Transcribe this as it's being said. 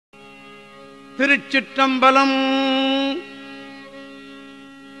திருச்சிற்றம்பலம்.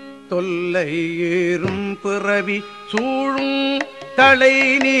 தொல்லை ஏறும் பிறவி சூழும் தலை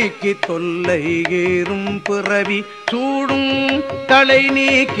நீக்கி, தொல்லை ஏறும் பிறவி சூடும் தலை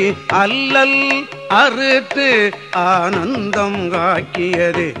நீக்கி, அல்லல் அறுத்து ஆனந்தம்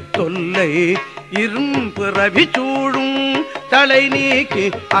காக்கியது. தொல்லை இரும்பிறவி சூழும் தலை நீக்கி,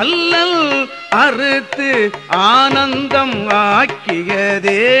 அல்லல் அறுத்து ஆனந்தம்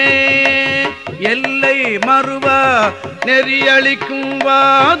ஆக்கியதே. எல்லை மறுவா நெறியளிக்கும்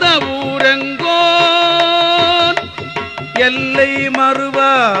வாத ஊரெங்கோன், எல்லை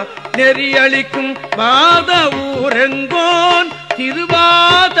மறுவா நெறியளிக்கும் வாத ஊரெங்கோன்,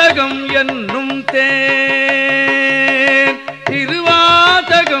 திருவாதகம் என்னும் தேன்,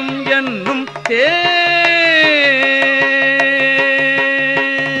 திருவாதகம் என்னும் தேன்.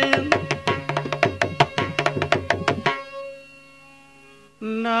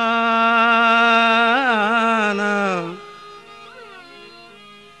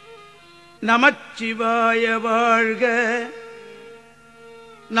 நமச்சிவாய வாழ்க,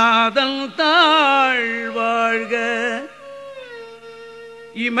 நாதன் தாழ் வாழ்க,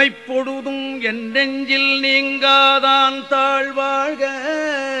 இமைப்பொழுதும் என் நெஞ்சில் நீங்காதான் தாழ்வாழ்க.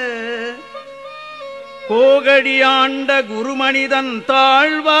 கோகடி ஆண்ட குருமனிதன்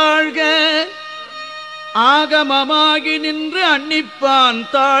தாழ்வாழ்க, ஆகமமாகி நின்று அன்னிப்பான்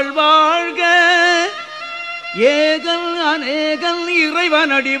தாழ்வாழ்க. ஏகல் அநேகல்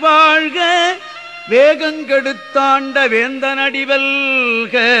இறைவனடி வாழ்க, வேகங்கெடுத்தாண்ட வேந்தனடி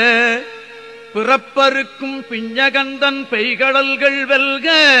வெல்க. பிறப்பருக்கும் பிஞ்சகந்தன் பெய்கடல்கள் வெல்க,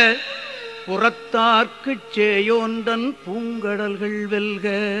 புறத்தார்க்குச் சேயோந்தன் பூங்கடல்கள் வெல்க.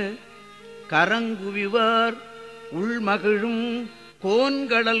 கரங்குவிவார் உள்மகிழும்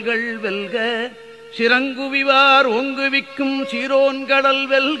கோன்கடல்கள் வெல்க, சிறங்குவிவார் ஓங்குவிக்கும் சீரோன்கடல்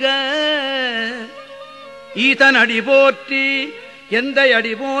வெல்க. ஈதன் அடி போற்றி, எந்த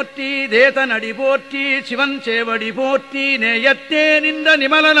அடி போற்றி, தேதன் அடி போற்றி, சிவன் சேவடி போற்றி, நேயத்தே நின்ற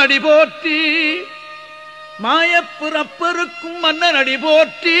நிமலன் அடி போற்றி, மாயப்புறப்பருக்கும் மன்னன் அடி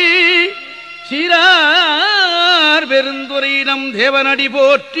போற்றி, சீரார் பெருந்துரை நம் தேவனடி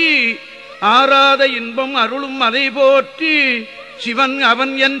போற்றி, ஆராத இன்பம் அருளும் அதை போற்றி. சிவன்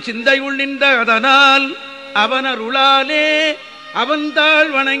அவன் என் சிந்தையுள் நின்ற அதனால் அவன் அருளாலே அவன்தாள்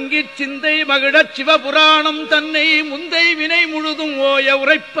வணங்கிச் சிந்தை மகிழச் சிவபுராணம் தன்னை முந்தை வினை முழுதும் ஓய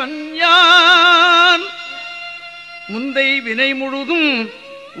உரைப்பன் யான், முந்தை வினை முழுதும்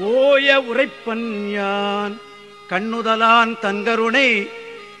ஓய உரைப்பன் யான். கண்ணுதலான் தன்கருணை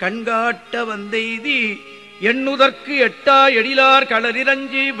கண்காட்ட வந்தெய்தி, எண்ணுதற்கு எட்டா எழிலார்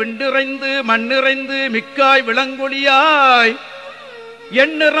களரிரஞ்சி விண்டிறைந்து மண்ணிறைந்து மிக்காய் விளங்கொழியாய்,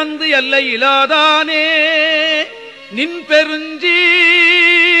 எண்ணிறந்து எல்லை இலாதானே நின்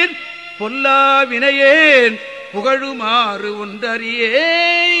பெருஞ்சீர் பொல்லா வினையேன் புகழுமாறு ஒன்றறியேன்.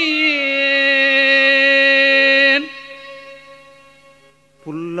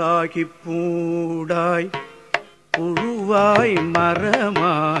 புல்லாகி பூடாய் புழுவாய்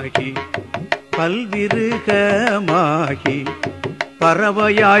மரமாகி பல்விருகமாகி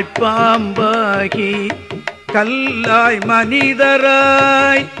பறவையாய்ப் பாம்பாகி கல்லாய்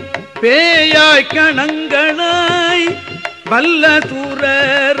மனிதராய் பேயாய் கணங்களாய் வல்ல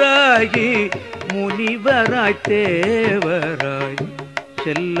தூரராகி முனிவராய் தேவராய்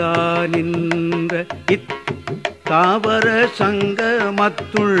செல்லா நின்ற இத்தாவர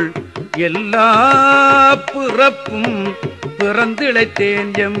சங்கமத்துள் எல்லா பிறப்பும்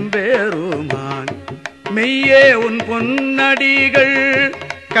பிறந்திழைத்தேன் எம்பெருமான். மெய்யே உன் பொன்னடிகள்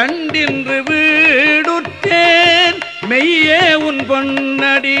கண்டின்று வீடுற்றேன், மெய்யே உன்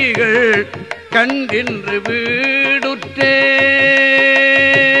பொன்னடிகள் கண்டின்று வீடுற்றேன்.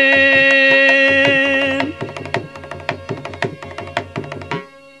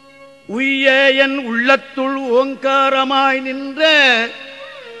 உய்ய என் உள்ளத்துள் ஓங்காரமாய் நின்ற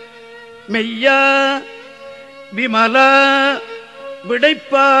மெய்யா விமல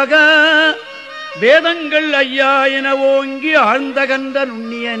விடைப்பாக வேதங்கள் ஐயா என ஓங்கி ஆழ்ந்தகன்ற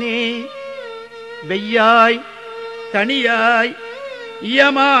நுண்ணியனே, வெய்யாய் தனியாய்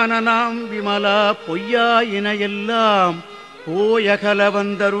இயமான நாம் விமலா பொய்யாயின எல்லாம் போயகல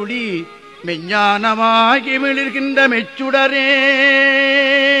வந்தருளி மெஞ்ஞானமாகி மிளிர்கின்ற மெச்சுடரே.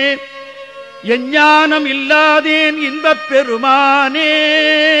 எஞ்ஞானம் இல்லாதேன் இன்பப் பெருமானே,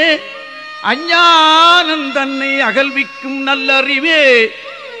 அஞ்ஞானம் தன்னை அகல்விக்கும் நல்லறிவே.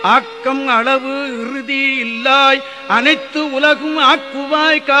 ஆக்கம் அளவு இறுதி இல்லாய் அனைத்து உலகும்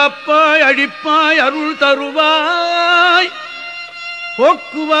ஆக்குவாய், காப்பாய், அழிப்பாய், அருள் தருவாய்,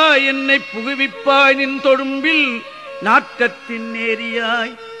 போக்குவாய், என்னை புகுவிப்பாய். நின் தொழும்பில் நாற்றத்தின்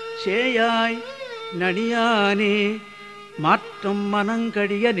நேரியாய் சேயாய் நனியானே மாற்றம்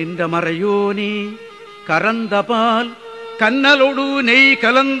மனங்கடிய நின்ற மறையோனே கரந்தபால் கண்ணலொடு நெய்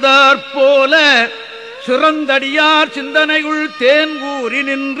கலந்தாற்போல சிறந்தடியார் சிந்தனையுள் தேன்கூறி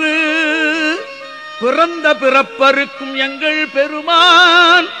நின்று பிறந்த பிறப்பருக்கும் எங்கள்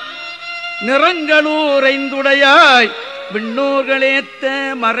பெருமான் நிறங்களூரைந்துடையாய் விண்ணோர்களேத்த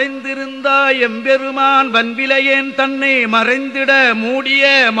மறைந்திருந்தாய் எம்பெருமான் வன்விலையேன் தன்னை மறைந்திட மூடிய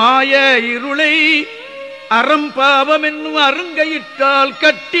மாய இருளை அறம்பாவம் என்னும் அருங்கையிட்டால்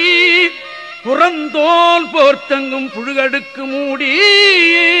கட்டி புறந்தோல் போர்த்தங்கும் புழுகடுக்கு மூடி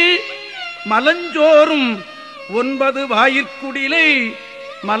மலஞ்சோறும் 9 வாயிற்குடிலை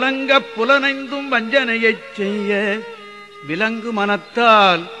மலங்கப் புலனைந்தும் வஞ்சனையைச் செய்ய விலங்கு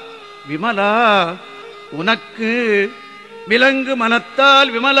மனத்தால் விமலா உனக்கு விலங்கு மனத்தால்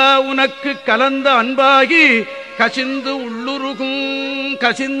விமலா உனக்கு கலந்த அன்பாகி கசிந்து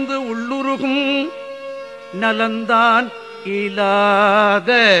உள்ளுருகும் நலந்தான் இலாத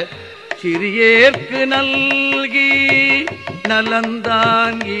சிறியேற்கு நல்கி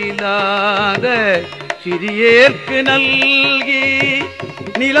நலந்தான் இலாத சிறியேற்கு நல்கி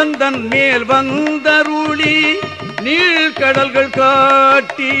நிலந்தன் மேல் வந்தருளி நீழ்கடல்கள்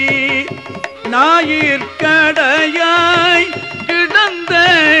காட்டி ஞாயிற்கடையாய் கிடந்த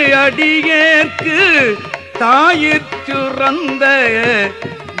அடியேற்கு தாயிற்சுரந்த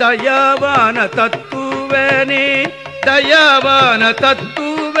தயாவான தத்துவனே தயாவான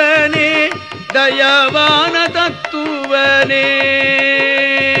தத்துவனே தயாவான தத்துவனே.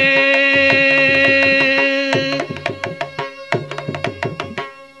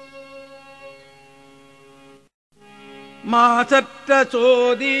 மாசற்ற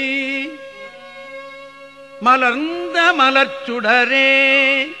சோதி மலர்ந்த மலர்ச்சுடரே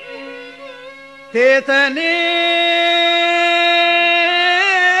தேசனே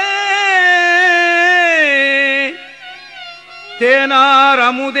தேனார்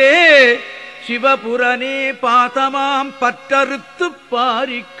அமுதே சிவபுரனே பாசமாம் பற்றறுத்து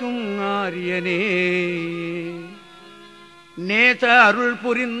பாரிக்கும் ஆரியனே நேச அருள்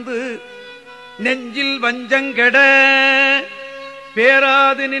புரிந்து நெஞ்சில் வஞ்சங்கெட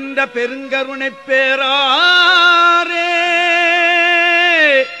பேராது நின்ற பெருங்கருணை பேராரே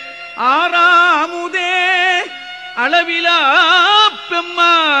ஆறாமுதே அளவிலா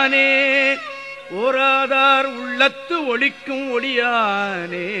பெம்மானே ஓராதார் உள்ளத்து ஒளிக்கும்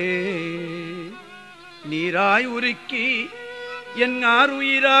ஒளியானே நீராய் உருக்கி என்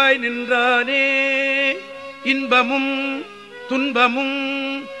ஆறுயிராய் நின்றானே இன்பமும் துன்பமும்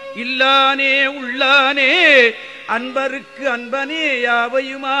இல்லானே உள்ளானே அன்பருக்கு அன்பனே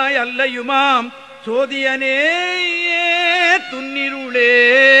யாவையுமாய் அல்லையுமாம் சோதியனே துன்னிருளே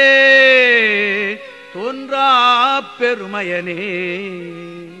தோன்றா பெருமையனே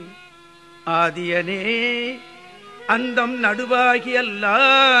ஆதியனே அந்தம் நடுவாகி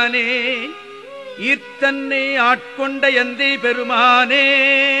அல்லானே ஈர்த்தன்னை ஆட்கொண்ட எந்தை பெருமானே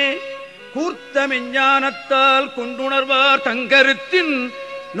கூர்த்த மெஞ்ஞானத்தால் கொண்டுணர்வார் தங்கருத்தின்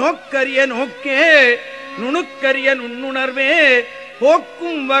நோக்கரிய நோக்கே நுணுக்கரிய நுண்ணுணர்வே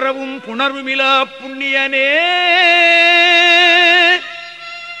போக்கும் வரவும் புணர்வுமிலா புண்ணியனே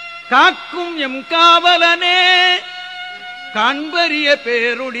காக்கும் எம் காவலனே காண்பரிய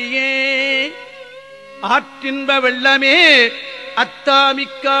பேரொழியே ஆற்றின்ப வெள்ளமே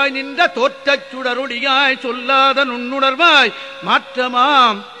அத்தாமிக்காய் நின்ற தோற்றச் சுடரொழியாய் சொல்லாத நுண்ணுணர்வாய்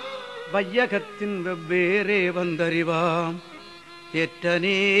மாற்றமாம் வையகத்தின் வெவ்வேறே வந்தறிவாம்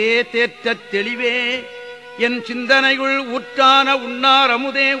தேற்றனே தேற்றத் தெளிவே என் சிந்தனையுள் ஊற்றான உண்ணார்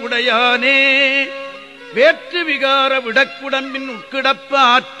அமுதே உடையானே வேற்று விகார விடக்குடம்பின் உட்கிடப்ப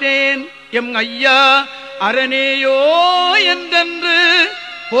ஆற்றேன் எம் ஐயா அரணேயோ என்றென்று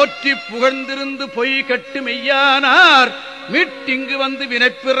போற்றி புகழ்ந்திருந்து பொய் கட்டு மெய்யானார் மீட்டிங்கு வந்து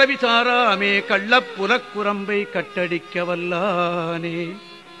வினைப்பிறவி சாராமே கள்ளப்புலக்குரம்பை கட்டடிக்க வல்லானே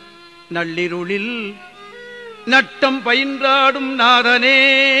நள்ளிருளில் நட்டம் பயின்றாடும் நாதனே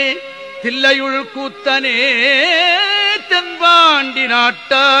தில்லையுள் கூத்தனே தென்பாண்டி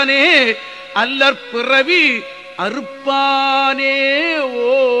நாட்டானே அல்லற்பிறவி அறுப்பானே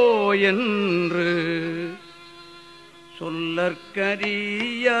ஓ என்று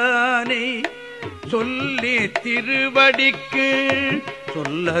சொல்லற்கரியானை சொல்லி திருவடிக்கு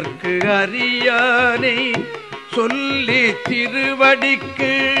சொல்லற்கு அறியானை சொல்லி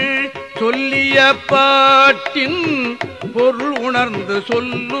திருவடிக்கு சொல்லிய பாட்டின் பொருள் உணர்ந்து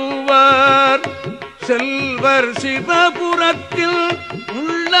சொல்லுவார் செல்வர் சிவபுரத்தில்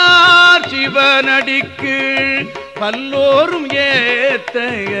உள்ளார் சிவனடிக்கு பல்லோரும் ஏத்த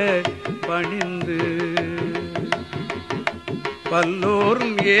பணிந்து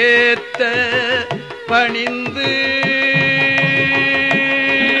பல்லோரும் ஏத்த பணிந்து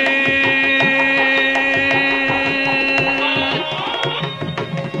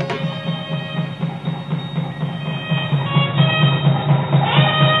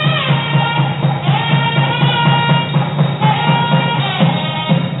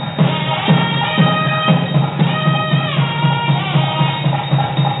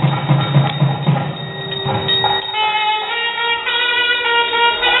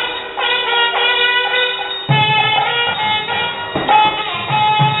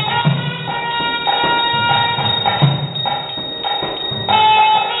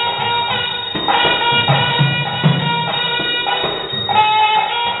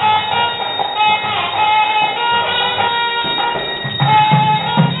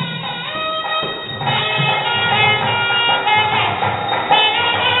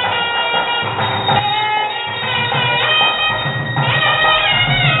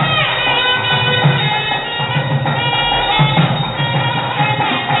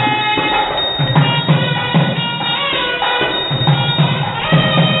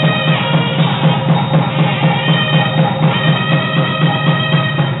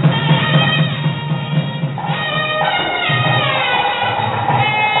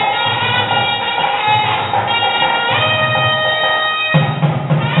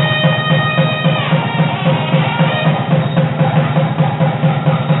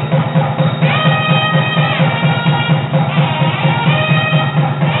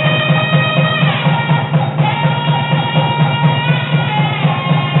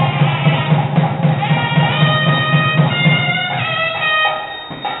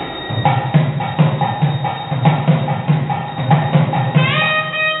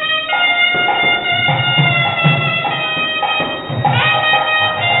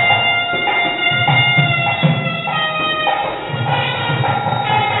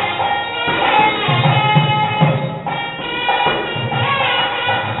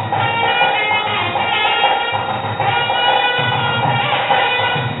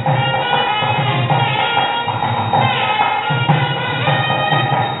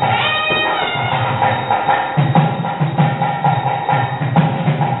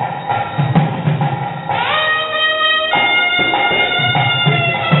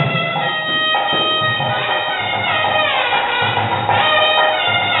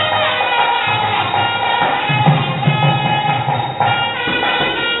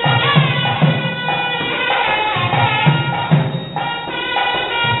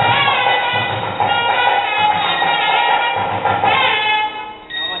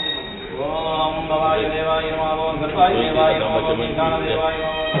Devayo, Margazhi, Devayo, Margazhi,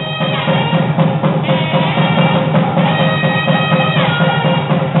 Devayo.